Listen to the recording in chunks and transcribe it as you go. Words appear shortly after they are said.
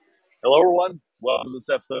Hello, everyone. Welcome to this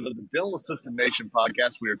episode of the Dental Assistant Nation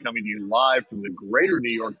podcast. We are coming to you live from the Greater New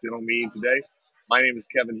York Dental Meeting today. My name is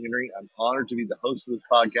Kevin Henry. I'm honored to be the host of this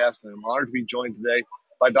podcast, and I'm honored to be joined today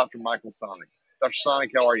by Dr. Michael Sonic. Dr. Sonic,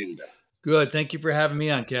 how are you today? Good. Thank you for having me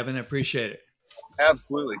on, Kevin. I appreciate it.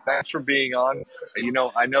 Absolutely. Thanks for being on.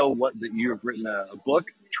 I know that you have written a book,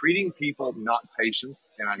 Treating People, Not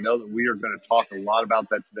Patients, and I know that we are going to talk a lot about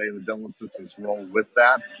that today, the dental assistant's role with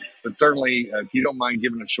that. But certainly, if you don't mind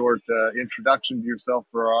giving a short introduction to yourself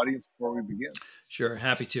for our audience before we begin. Sure.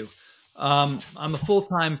 Happy to. I'm a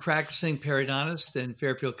full-time practicing periodontist in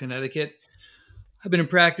Fairfield, Connecticut. I've been in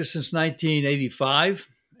practice since 1985,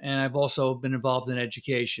 and I've also been involved in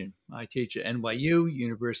education. I teach at NYU,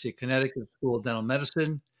 University of Connecticut School of Dental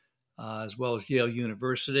Medicine, as well as Yale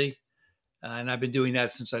University. And I've been doing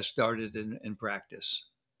that since I started in practice.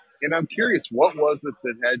 And I'm curious, what was it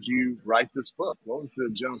that had you write this book? What was the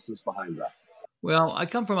genesis behind that? Well, I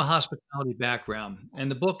come from a hospitality background, and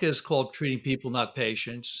the book is called Treating People, Not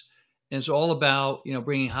Patients. And it's all about,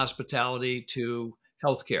 bringing hospitality to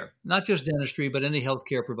healthcare, not just dentistry, but any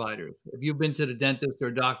healthcare provider. If you've been to the dentist or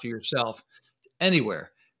doctor yourself, anywhere,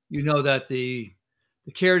 you know that the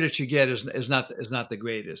care that you get is not the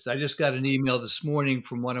greatest. I just got an email this morning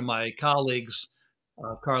from one of my colleagues,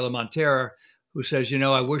 Carla Montera, who says,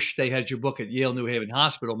 I wish they had your book at Yale New Haven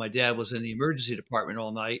Hospital. My dad was in the emergency department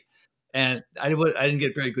all night, and I didn't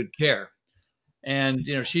get very good care. And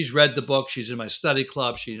she's read the book. She's in my study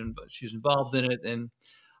club. She's involved in it. And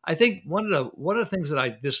I think one of the things that I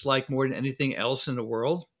dislike more than anything else in the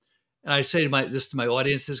world, and I say this to my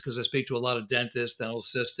audiences because I speak to a lot of dentists, dental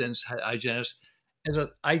assistants, hygienists, is that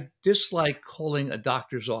I dislike calling a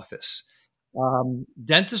doctor's office.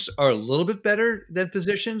 Dentists are a little bit better than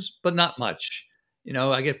physicians, but not much.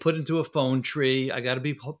 I get put into a phone tree. I got to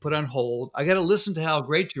be put on hold. I got to listen to how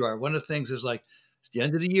great you are. One of the things is like, it's the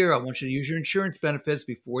end of the year. I want you to use your insurance benefits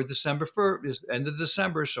before December 1st, end of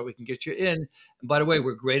December, so we can get you in. And by the way,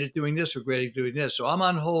 we're great at doing this. We're great at doing this. So I'm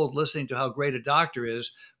on hold listening to how great a doctor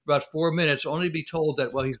is for about 4 minutes, only to be told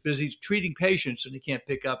that, well, he's busy treating patients and he can't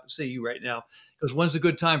pick up and see you right now. Because when's a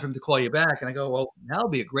good time for him to call you back? And I go, well, now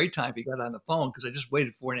would be a great time if he got on the phone because I just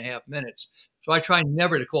waited 4.5 minutes. So I try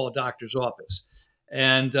never to call a doctor's office.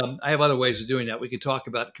 And I have other ways of doing that. We can talk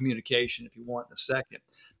about communication if you want in a second.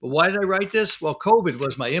 But why did I write this? Well, COVID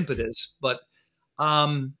was my impetus. But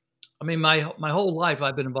my whole life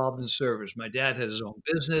I've been involved in service. My dad had his own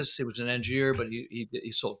business. He was an engineer, but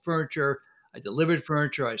he sold furniture. I delivered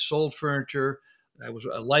furniture. I sold furniture. I was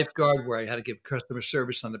a lifeguard where I had to give customer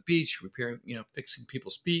service on the beach, repairing, fixing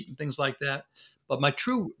people's feet and things like that. But my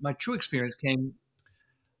true experience came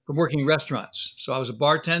from working in restaurants. So I was a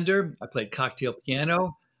bartender. I played cocktail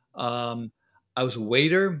piano. Um, I was a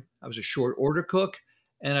waiter. I was a short order cook.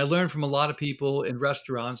 And I learned from a lot of people in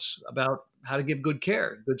restaurants about how to give good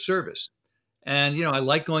care, good service. And, I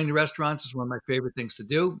like going to restaurants. It's one of my favorite things to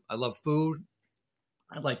do. I love food.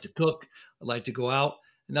 I like to cook. I like to go out.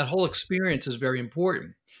 And that whole experience is very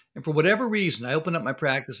important. And for whatever reason, I opened up my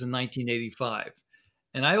practice in 1985.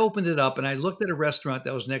 And I opened it up and I looked at a restaurant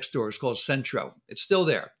that was next door. It's called Centro. It's still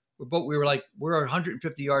there. We're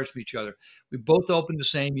 150 yards from each other. We both opened the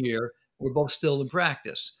same year. We're both still in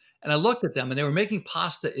practice. And I looked at them and they were making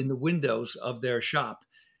pasta in the windows of their shop.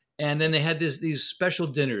 And then they had these special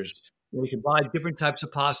dinners where you can buy different types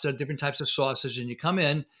of pasta, different types of sausage, and you come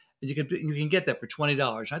in and you can get that for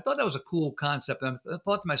 $20. I thought that was a cool concept. And I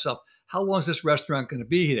thought to myself, how long is this restaurant going to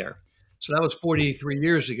be there? So that was 43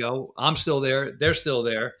 years ago. I'm still there. They're still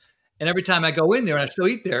there. And every time I go in there and I still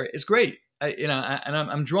eat there, it's great.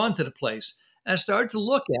 I'm drawn to the place. And I started to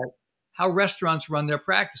look at how restaurants run their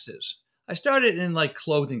practices. I started in like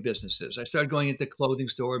clothing businesses. I started going into clothing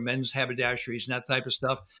store, men's haberdasheries, and that type of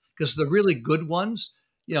stuff because the really good ones,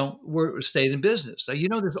 were stayed in business. So,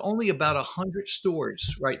 there's only about 100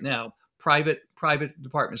 stores right now, private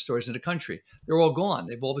department stores in the country. They're all gone.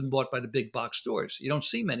 They've all been bought by the big box stores. You don't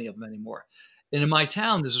see many of them anymore. And in my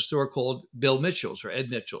town, there's a store called Bill Mitchell's or Ed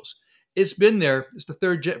Mitchell's. It's been there. It's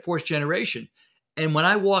the fourth generation. And when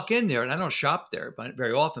I walk in there, and I don't shop there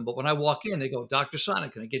very often, but when I walk in, they go, Dr.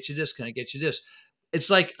 Sonic, can I get you this? Can I get you this? It's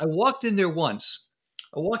like I walked in there once.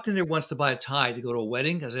 I walked in there once to buy a tie to go to a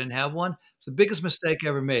wedding because I didn't have one. It's the biggest mistake I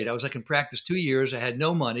ever made. I was like in practice 2 years. I had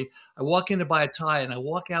no money. I walk in to buy a tie and I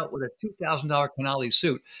walk out with a $2,000 Canali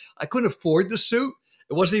suit. I couldn't afford the suit.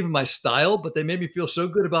 It wasn't even my style, but they made me feel so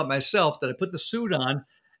good about myself that I put the suit on.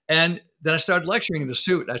 And then I started lecturing in the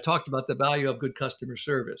suit. I talked about the value of good customer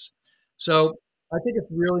service. So I think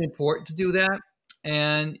it's really important to do that.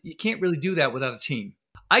 And you can't really do that without a team.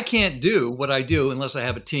 I can't do what I do unless I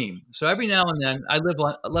have a team. So every now and then, I live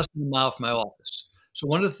on less than a mile from my office. So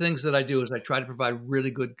one of the things that I do is I try to provide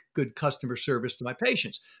really good customer service to my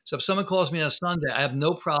patients. So if someone calls me on a Sunday, I have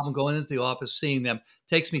no problem going into the office, seeing them.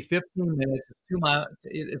 Takes me 15 minutes, it's 2 miles,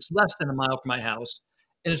 it's less than a mile from my house,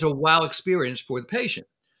 and it's a wow experience for the patient.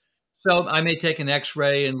 So I may take an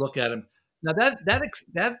X-ray and look at him. Now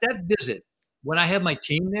that visit, when I have my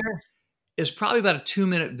team there, is probably about a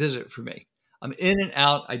 2-minute visit for me. I'm in and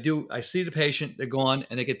out. I see the patient, they're gone,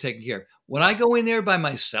 and they get taken care of. When I go in there by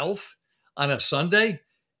myself on a Sunday,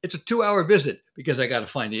 it's a 2-hour visit because I got to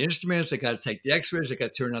find the instruments, I got to take the X-rays, I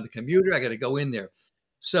got to turn on the computer, I got to go in there.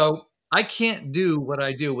 So I can't do what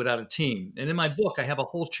I do without a team. And in my book, I have a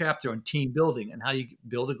whole chapter on team building and how you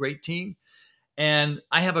build a great team. And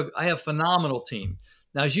I have phenomenal team.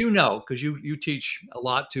 Now, as you know, because you teach a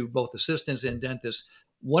lot to both assistants and dentists,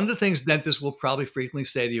 one of the things dentists will probably frequently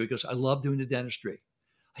say to you, he goes, I love doing the dentistry.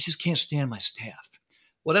 I just can't stand my staff.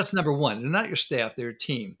 Well, that's number one. They're not your staff, they're a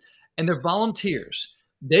team. And they're volunteers.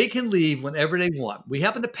 They can leave whenever they want. We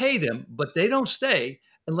happen to pay them, but they don't stay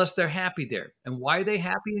unless they're happy there. And why are they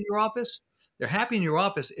happy in your office? They're happy in your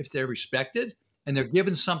office if they're respected and they're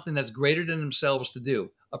given something that's greater than themselves to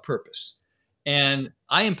do, a purpose. And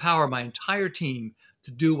I empower my entire team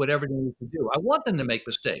to do whatever they need to do. I want them to make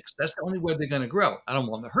mistakes. That's the only way they're going to grow. I don't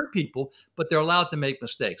want them to hurt people, but they're allowed to make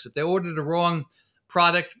mistakes. If they order the wrong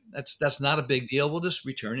product, that's not a big deal. We'll just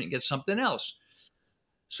return it and get something else.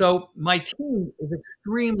 So my team is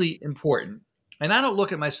extremely important. And I don't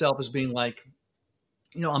look at myself as being like,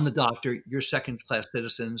 I'm the doctor, you're second class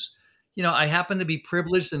citizens. I happen to be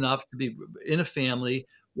privileged enough to be in a family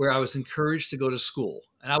where I was encouraged to go to school,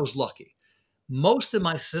 and I was lucky. Most of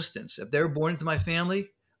my assistants, if they were born into my family,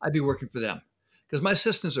 I'd be working for them because my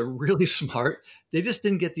assistants are really smart. They just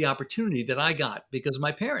didn't get the opportunity that I got because of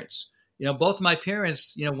my parents. Both of my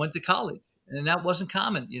parents, went to college, and that wasn't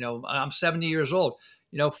common. I'm 70 years old.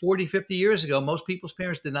 40, 50 years ago, most people's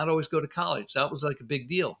parents did not always go to college. That was like a big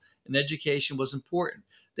deal, and education was important.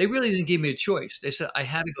 They really didn't give me a choice. They said I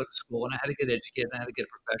had to go to school and I had to get educated and I had to get a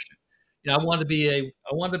profession. I want to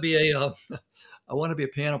be a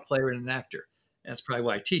piano player and an actor. That's probably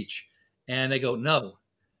why I teach. And they go, no.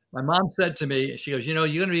 My mom said to me, she goes, you're going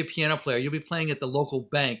to be a piano player. You'll be playing at the local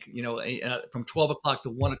bank, from 12 o'clock to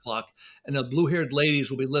 1 o'clock, and the blue-haired ladies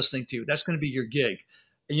will be listening to you. That's going to be your gig.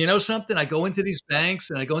 And you know something? I go into these banks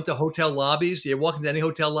and I go into hotel lobbies. You walk into any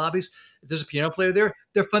hotel lobbies, if there's a piano player there,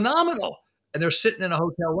 they're phenomenal. And they're sitting in a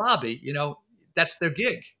hotel lobby, that's their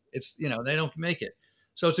gig. It's, they don't make it.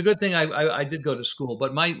 So it's a good thing I did go to school.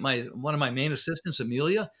 But my one of my main assistants,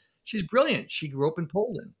 Amelia, she's brilliant. She grew up in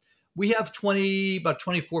Poland. We have about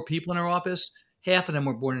 24 people in our office. Half of them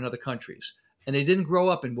were born in other countries. And they didn't grow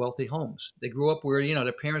up in wealthy homes. They grew up where,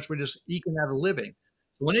 their parents were just eking out a living.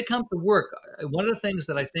 So when it comes to work, one of the things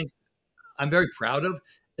that I think I'm very proud of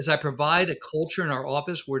is I provide a culture in our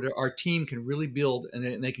office where our team can really build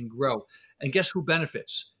and they can grow. And guess who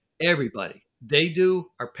benefits? Everybody. They do,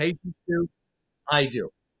 our patients do, I do.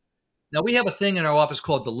 Now we have a thing in our office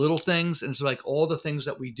called the little things, and it's like all the things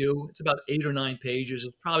that we do. It's about 8 or 9 pages.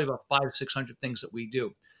 It's probably about 500-600 things that we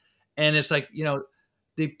do. And it's like,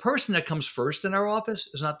 the person that comes first in our office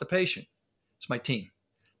is not the patient. It's my team.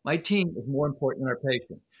 My team is more important than our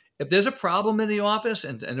patient. If there's a problem in the office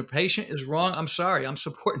and the patient is wrong, I'm sorry, I'm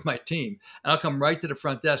supporting my team. And I'll come right to the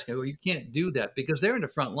front desk and go, you can't do that because they're in the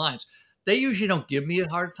front lines. They usually don't give me a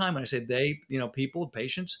hard time when I say they, people,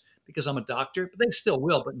 patients, because I'm a doctor, but they still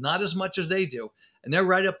will, but not as much as they do. And they're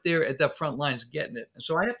right up there at the front lines getting it. And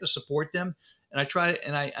so I have to support them. And I try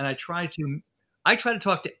to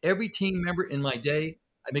talk to every team member in my day.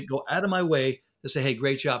 I may go out of my way to say, hey,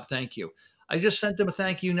 great job, thank you. I just sent them a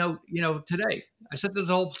thank you note, today. I sent it to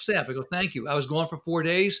the whole staff. I go, thank you. I was gone for 4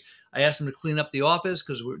 days. I asked them to clean up the office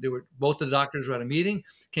because both the doctors were at a meeting.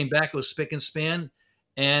 Came back, it was spick and span,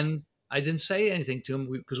 and I didn't say anything to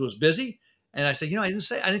them because it was busy. And I said, I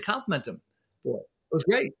didn't compliment them for it. It was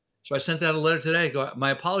great. So I sent out a letter today. I go,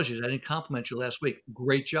 my apologies. I didn't compliment you last week.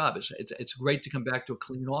 Great job. It's great to come back to a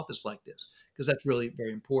clean office like this because that's really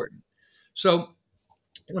very important. So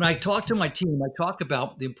when I talk to my team, I talk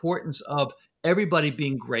about the importance of everybody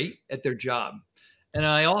being great at their job. And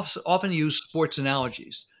I often use sports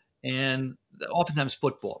analogies and oftentimes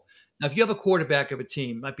football. Now, if you have a quarterback of a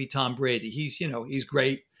team, might be Tom Brady. He's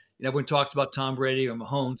great. Everyone talks about Tom Brady or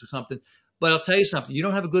Mahomes or something. But I'll tell you something. You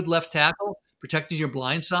don't have a good left tackle protecting your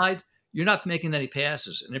blind side, you're not making any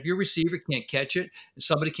passes. And if your receiver can't catch it and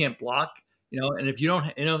somebody can't block, and if you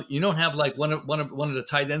don't have like one of the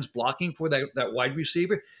tight ends blocking for that wide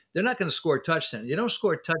receiver, they're not going to score a touchdown. You don't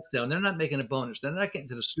score a touchdown, they're not making a bonus. They're not getting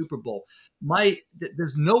to the Super Bowl.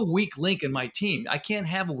 There's no weak link in my team. I can't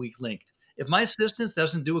have a weak link. If my assistant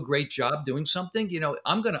doesn't do a great job doing something,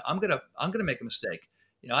 I'm gonna make a mistake.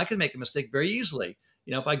 I can make a mistake very easily.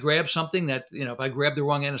 If I grab something that, if I grab the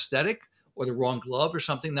wrong anesthetic or the wrong glove or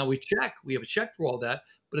something, now we have a check for all that,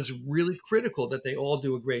 but it's really critical that they all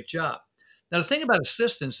do a great job. Now, the thing about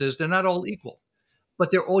assistants is they're not all equal,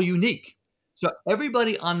 but they're all unique. So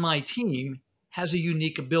everybody on my team has a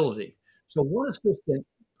unique ability. So one assistant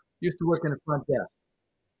used to work in the front desk,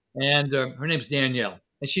 and her name's Danielle,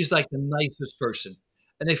 and she's like the nicest person.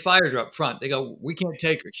 And they fired her up front. They go, "We can't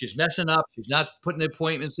take her. She's messing up. She's not putting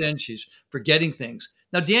appointments in. She's forgetting things."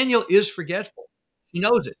 Now Danielle is forgetful. She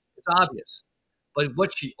knows it. It's obvious. But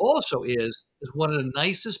what she also is one of the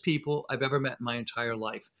nicest people I've ever met in my entire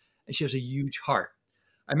life, and she has a huge heart.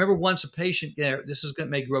 I remember once a patient there. This is going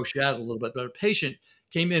to make gross you out a little bit, but a patient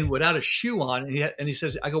came in without a shoe on, and he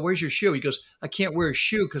says, "I go, where's your shoe?" He goes, "I can't wear a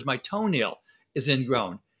shoe because my toenail is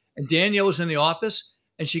ingrown." And Danielle was in the office,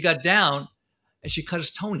 and she got down and she cut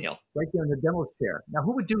his toenail right there in the dental chair. Now,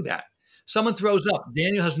 who would do that? Someone throws up.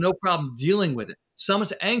 Danielle has no problem dealing with it.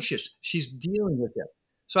 Someone's anxious. She's dealing with it.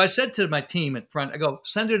 So I said to my team in front, I go,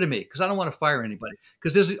 "Send her to me because I don't want to fire anybody.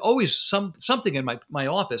 Because there's always something in my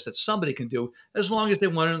office that somebody can do as long as they're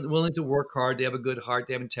willing to work hard, they have a good heart,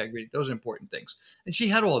 they have integrity. Those are important things." And she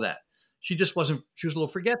had all that. She was a little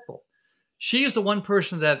forgetful. She is the one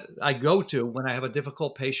person that I go to when I have a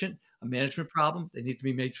difficult patient, a management problem. They made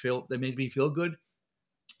me feel good.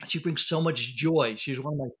 She brings so much joy. She's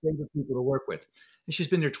one of my favorite people to work with. And she's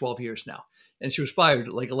been there 12 years now. And she was fired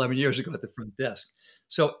like 11 years ago at the front desk.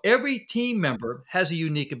 So every team member has a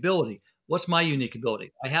unique ability. What's my unique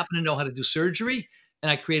ability? I happen to know how to do surgery, and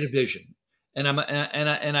I create a vision. And I'm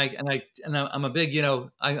a big,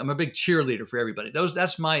 I'm a big cheerleader for everybody.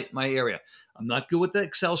 That's my area. I'm not good with the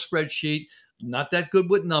Excel spreadsheet. I'm not that good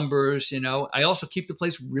with numbers. I also keep the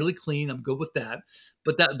place really clean. I'm good with that.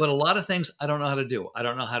 But a lot of things I don't know how to do. I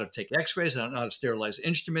don't know how to take X-rays. I don't know how to sterilize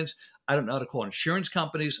instruments. I don't know how to call insurance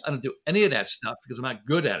companies. I don't do any of that stuff because I'm not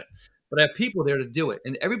good at it. But I have people there to do it,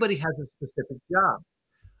 and everybody has a specific job.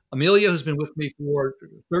 Amelia, who's been with me for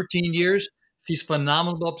 13 years, she's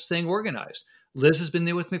phenomenal about staying organized. Liz has been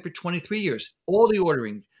there with me for 23 years. All the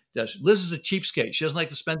ordering does. Liz is a cheapskate. She doesn't like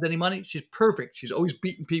to spend any money. She's perfect. She's always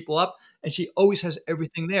beating people up, and she always has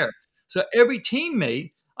everything there. So every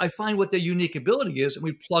teammate, I find what their unique ability is, and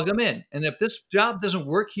we plug them in. And if this job doesn't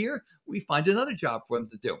work here, we find another job for them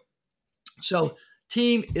to do. So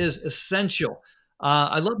team is essential.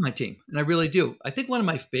 I love my team, and I really do. I think one of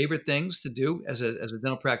my favorite things to do as a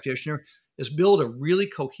dental practitioner is build a really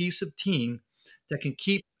cohesive team that can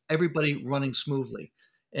keep everybody running smoothly.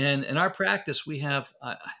 And in our practice, we have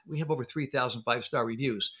over 3,000 five-star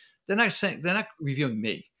reviews. They're not reviewing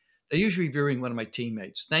me. They're usually reviewing one of my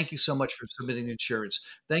teammates. "Thank you so much for submitting insurance.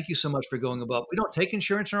 Thank you so much for going above." We don't take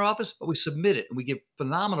insurance in our office, but we submit it, and we give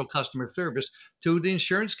phenomenal customer service to the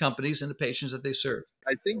insurance companies and the patients that they serve.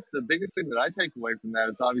 I think the biggest thing that I take away from that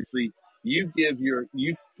is obviously you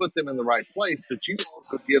put them in the right place, but you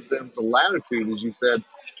also give them the latitude, as you said,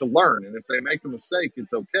 to learn. And if they make a mistake,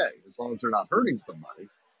 it's okay as long as they're not hurting somebody.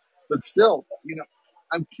 But still,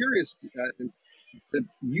 I'm curious that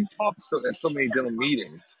you talk at so many dental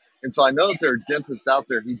meetings, and so I know that there are dentists out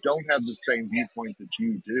there who don't have the same viewpoint that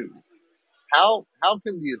you do. How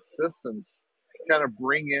can the assistants kind of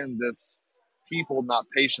bring in this people, not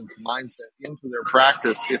patients mindset into their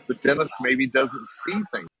practice if the dentist maybe doesn't see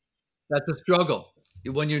things? That's a struggle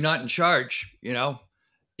when you're not in charge.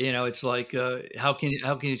 It's like, how can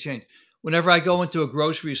you change? Whenever I go into a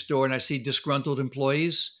grocery store and I see disgruntled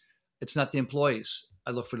employees, it's not the employees.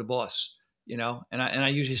 I look for the boss. And I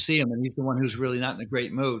usually see him, and he's the one who's really not in a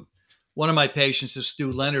great mood. One of my patients is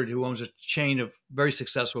Stu Leonard, who owns a chain of very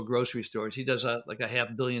successful grocery stores. He does like a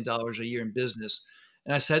 $500 million a year in business.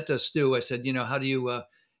 And I said to Stu, I said, how do you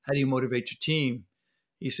motivate your team?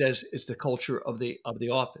 He says it's the culture of the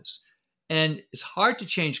office, and it's hard to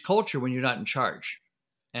change culture when you're not in charge,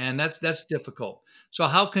 and that's difficult. So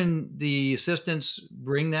how can the assistants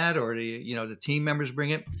bring that, or the team members bring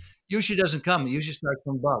it? Usually doesn't come. It usually starts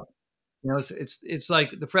from above. It's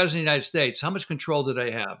like the president of the United States. How much control do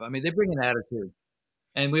they have? I mean, they bring an attitude.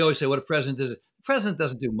 And we always say what a president does. The president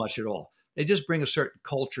doesn't do much at all. They just bring a certain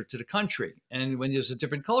culture to the country. And when there's a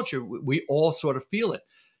different culture, we all sort of feel it.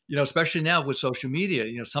 Especially now with social media,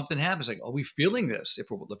 something happens like, are we feeling this if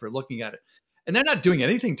we're looking at it? And they're not doing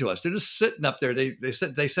anything to us. They're just sitting up there. They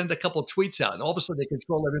send a couple of tweets out, and all of a sudden they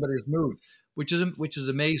control everybody's mood, which is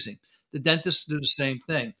amazing. The dentists do the same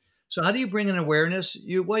thing. So how do you bring in awareness?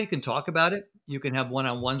 You can talk about it. You can have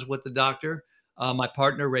one-on-ones with the doctor. My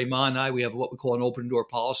partner, Raymond, and I, we have what we call an open door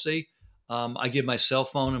policy. I give my cell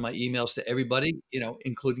phone and my emails to everybody,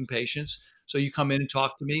 including patients. So you come in and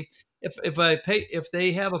talk to me. If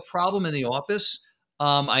they have a problem in the office,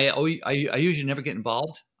 I usually never get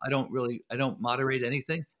involved. I don't moderate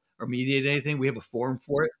anything or mediate anything. We have a forum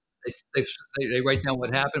for it. They, they write down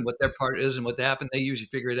what happened, what their part is, and what happened. They usually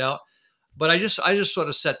figure it out. But I just sort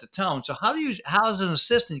of set the tone. So how as an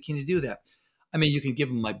assistant can you do that? I mean, you can give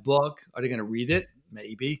them my book. Are they going to read it?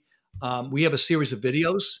 Maybe. We have a series of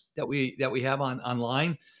videos that we have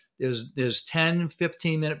online. There's 10,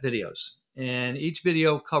 15-minute videos, and each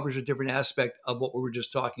video covers a different aspect of what we were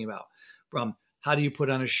just talking about. From how do you put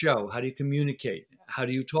on a show? How do you communicate? How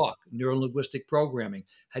do you talk? Neuro-linguistic programming.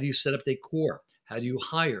 How do you set up decor? How do you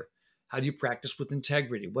hire? How do you practice with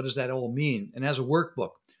integrity? What does that all mean? And as a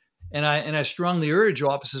workbook. And I strongly urge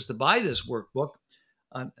offices to buy this workbook,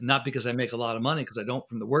 not because I make a lot of money, because I don't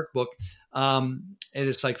from the workbook. And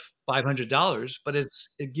it's like $500, but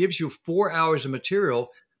it gives you 4 hours of material.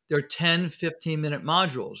 There are 10, 15-minute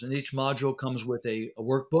modules, and each module comes with a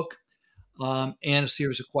workbook and a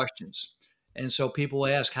series of questions. And so people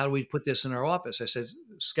ask, how do we put this in our office? I said,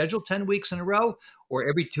 schedule 10 weeks in a row, or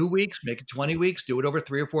every 2 weeks, make it 20 weeks, do it over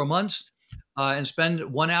 3 or 4 months, and spend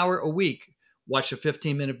 1 hour a week. Watch a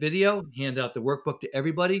 15-minute video, hand out the workbook to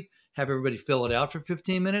everybody, have everybody fill it out for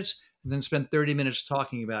 15 minutes, and then spend 30 minutes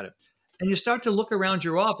talking about it. And you start to look around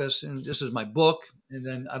your office, and this is my book, and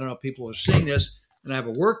then I don't know if people are seeing this, and I have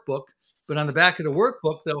a workbook, but on the back of the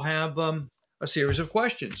workbook, they'll have a series of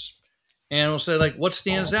questions. And it'll say, like, what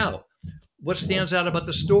stands out? What stands out about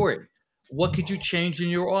the story? What could you change in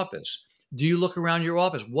your office? Do you look around your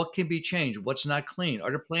office? What can be changed? What's not clean?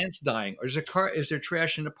 Are the plants dying? Or is there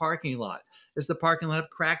trash in the parking lot? Does the parking lot have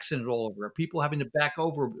cracks in it all over? Are people having to back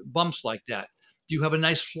over bumps like that? Do you have a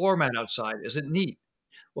nice floor mat outside? Is it neat?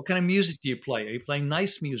 What kind of music do you play? Are you playing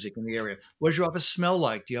nice music in the area? What does your office smell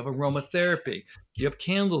like? Do you have aromatherapy? Do you have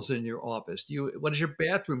candles in your office? What does your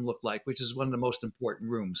bathroom look like, which is one of the most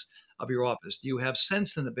important rooms of your office? Do you have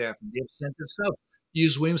scents in the bathroom? Do you have scented soap? Do you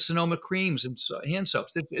use Williams Sonoma creams and hand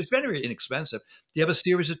soaps? It's very inexpensive. Do you have a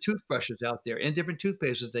series of toothbrushes out there and different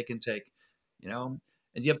toothpastes they can take? You know,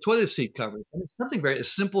 and do you have toilet seat covers? I mean, something very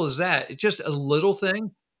as simple as that. It's just a little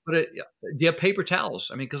thing, but do you have paper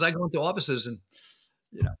towels? I mean, because I go into offices and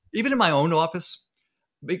even in my own office,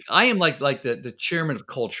 I am like the chairman of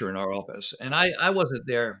culture in our office, and I wasn't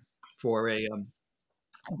there for I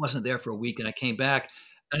wasn't there for a week, and I came back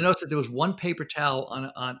and I noticed that there was one paper towel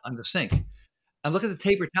on the sink. I look at the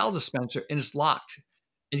paper towel dispenser and it's locked,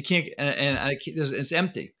 and you can't and I can't, it's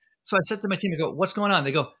empty. So I said to my team, I go, "What's going on?"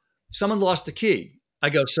 They go, "Someone lost the key." I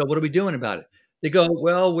go, "So what are we doing about it?" They go,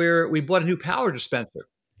 "Well, we bought a new power dispenser."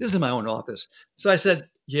 This is my own office. So I said,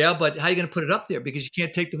 "Yeah, but how are you going to put it up there? Because you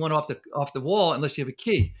can't take the one off the wall unless you have a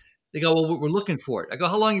key." They go, "Well, we're looking for it." I go,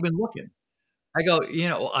 "How long have you been looking?" I go,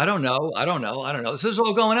 I don't know. I don't know. I don't know. This is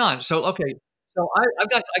all going on. So, okay. So I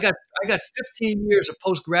got 15 years of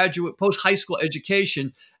post high school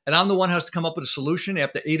education, and I'm the one who has to come up with a solution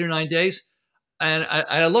after 8 or 9 days. And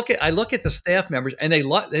I look at the staff members, and they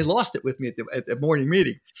lost it with me at the morning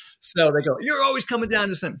meeting. So they go, "You're always coming down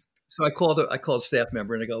to thing." So I called staff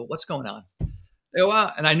member, and I go, "What's going on?" They go,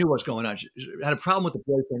 "Well," and I knew what's going on. She had a problem with the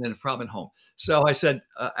boyfriend and a problem at home. So I said,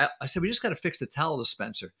 "We just got to fix the towel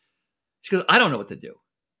dispenser." She goes, "I don't know what to do."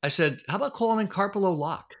 I said, "How about calling in Carpolo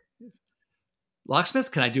Lock?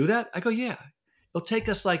 Locksmith, can I do that?" I go, "Yeah. It'll take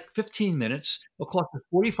us like 15 minutes. It'll cost us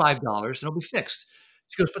 $45 and it'll be fixed."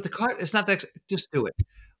 She goes, "But the car, it's not that, just do it."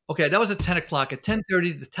 Okay, that was at 10 o'clock. At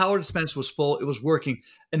 10:30, the tower dispenser was full. It was working.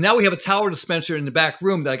 And now we have a tower dispenser in the back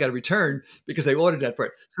room that I got to return because they ordered that for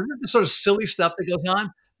it. So this is the sort of silly stuff that goes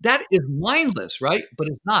on. That is mindless, right? But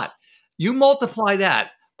it's not. You multiply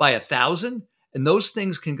that by 1,000, and those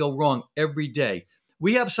things can go wrong every day.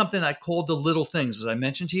 We have something I call the little things, as I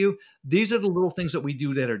mentioned to you. These are the little things that we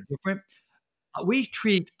do that are different. We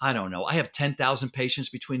treat, I don't know, I have 10,000 patients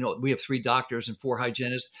we have 3 doctors and 4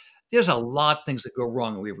 hygienists. There's a lot of things that go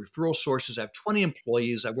wrong. We have referral sources. I have 20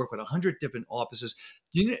 employees. I work with 100 different offices.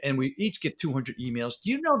 And we each get 200 emails. Do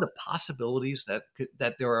you know the possibilities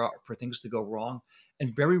that there are for things to go wrong?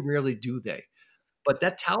 And very rarely do they. But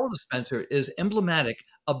that towel dispenser is emblematic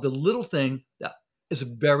of the little thing that is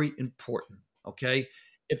very important. Okay.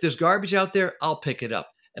 If there's garbage out there, I'll pick it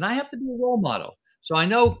up. And I have to be a role model. So I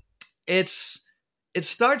know it's it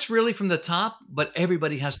starts really from the top, but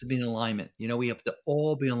everybody has to be in alignment. We have to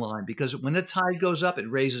all be in line because when the tide goes up, it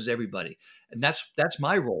raises everybody, and that's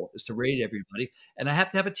my role is to raise everybody. And I have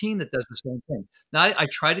to have a team that does the same thing. Now, I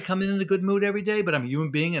try to come in a good mood every day, but I'm a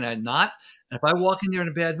human being, and I'm not. And if I walk in there in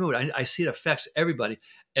a bad mood, I see it affects everybody.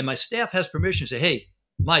 And my staff has permission to say, "Hey,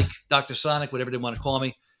 Mike, Dr. Sonic, whatever they want to call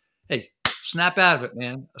me, hey, snap out of it,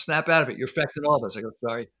 man. Snap out of it. You're affecting all of us. I go,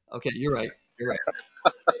 sorry. Okay, you're right. You're right.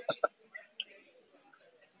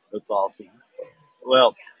 That's awesome.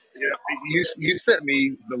 Well, you sent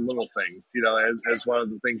me the little things, as one of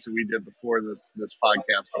the things that we did before this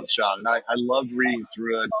podcast with Sean, and I loved reading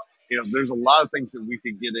through it. There's a lot of things that we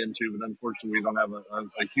could get into, but unfortunately, we don't have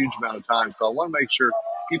a huge amount of time. So I want to make sure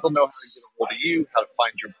people know how to get a hold of you, how to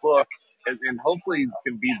find your book, and hopefully it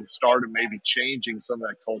can be the start of maybe changing some of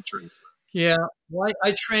that culture. Yeah. Well,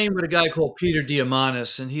 I train with a guy called Peter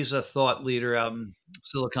Diamandis, and he's a thought leader out in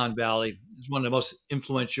Silicon Valley. He's one of the most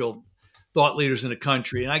influential thought leaders in the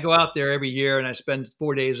country. And I go out there every year and I spend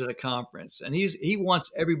 4 days at a conference. And he wants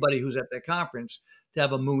everybody who's at that conference to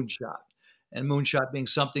have a moonshot. And moonshot being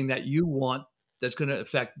something that you want that's going to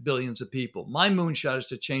affect billions of people. My moonshot is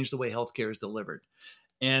to change the way healthcare is delivered.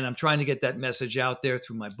 And I'm trying to get that message out there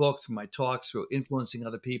through my book, through my talks, through influencing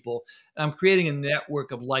other people. And I'm creating a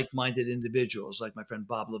network of like-minded individuals, like my friend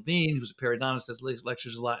Bob Levine, who's a periodontist that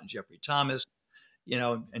lectures a lot, and Jeffrey Thomas,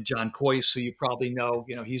 and John Coyce, who you probably know,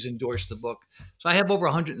 he's endorsed the book. So I have over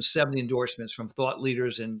 170 endorsements from thought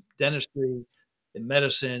leaders in dentistry, in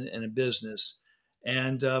medicine, and in business.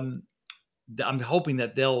 And I'm hoping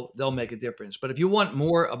that they'll make a difference. But if you want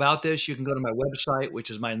more about this, you can go to my website,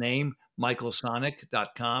 which is my name,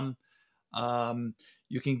 michaelsonic.com.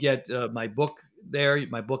 You can get my book there.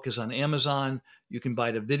 My book is on Amazon. You can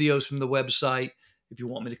buy the videos from the website. If you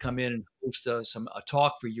want me to come in and host a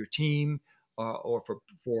talk for your team, or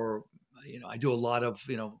for I do a lot of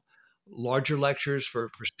larger lectures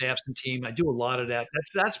for staffs and team. I do a lot of that.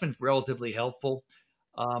 That's been relatively helpful.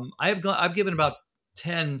 I've given about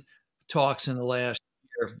 10 talks in the last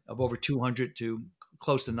year of over 200 to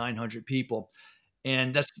close to 900 people.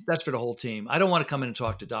 And that's for the whole team. I don't want to come in and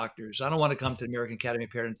talk to doctors. I don't want to come to the American Academy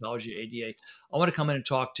of Periodontology, ADA. I want to come in and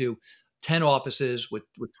talk to 10 offices with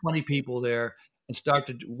 20 people there and start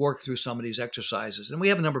to work through some of these exercises. And we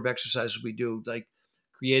have a number of exercises we do, like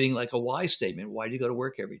creating like a why statement. Why do you go to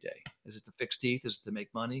work every day? Is it to fix teeth? Is it to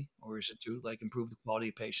make money? Or is it to like improve the quality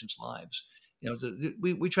of patients' lives?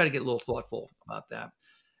 We try to get a little thoughtful about that.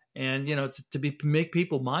 And make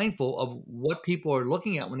people mindful of what people are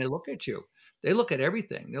looking at when they look at you. They look at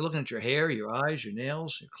everything. They're looking at your hair, your eyes, your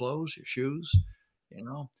nails, your clothes, your shoes,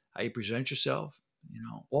 how you present yourself,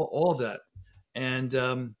 all of that. And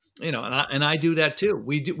and I do that too.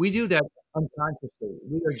 We do that unconsciously.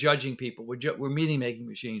 We are judging people. We're meaning making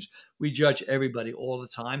machines. We judge everybody all the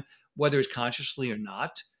time, whether it's consciously or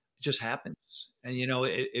not. It just happens, and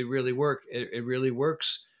it really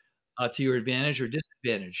works to your advantage or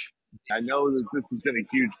disadvantage. I know that this has been a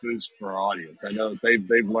huge boost for our audience. I know that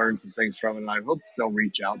they've learned some things from it, and I hope they'll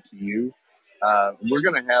reach out to you. We're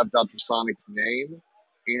going to have Dr. Sonic's name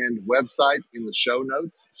and website in the show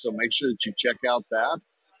notes, so make sure that you check out that.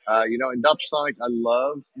 And Dr. Sonic, I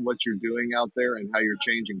love what you're doing out there and how you're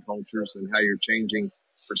changing cultures and how you're changing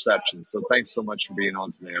perceptions. So thanks so much for being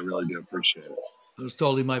on today. I really do appreciate it. It was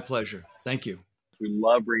totally my pleasure. Thank you. We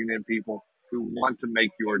love bringing in people who want to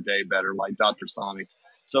make your day better, like Dr. Sonic.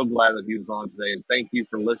 So glad that he was on today. And thank you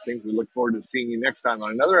for listening. We look forward to seeing you next time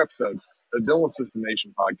on another episode of the Dental Assistant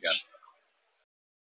Nation podcast.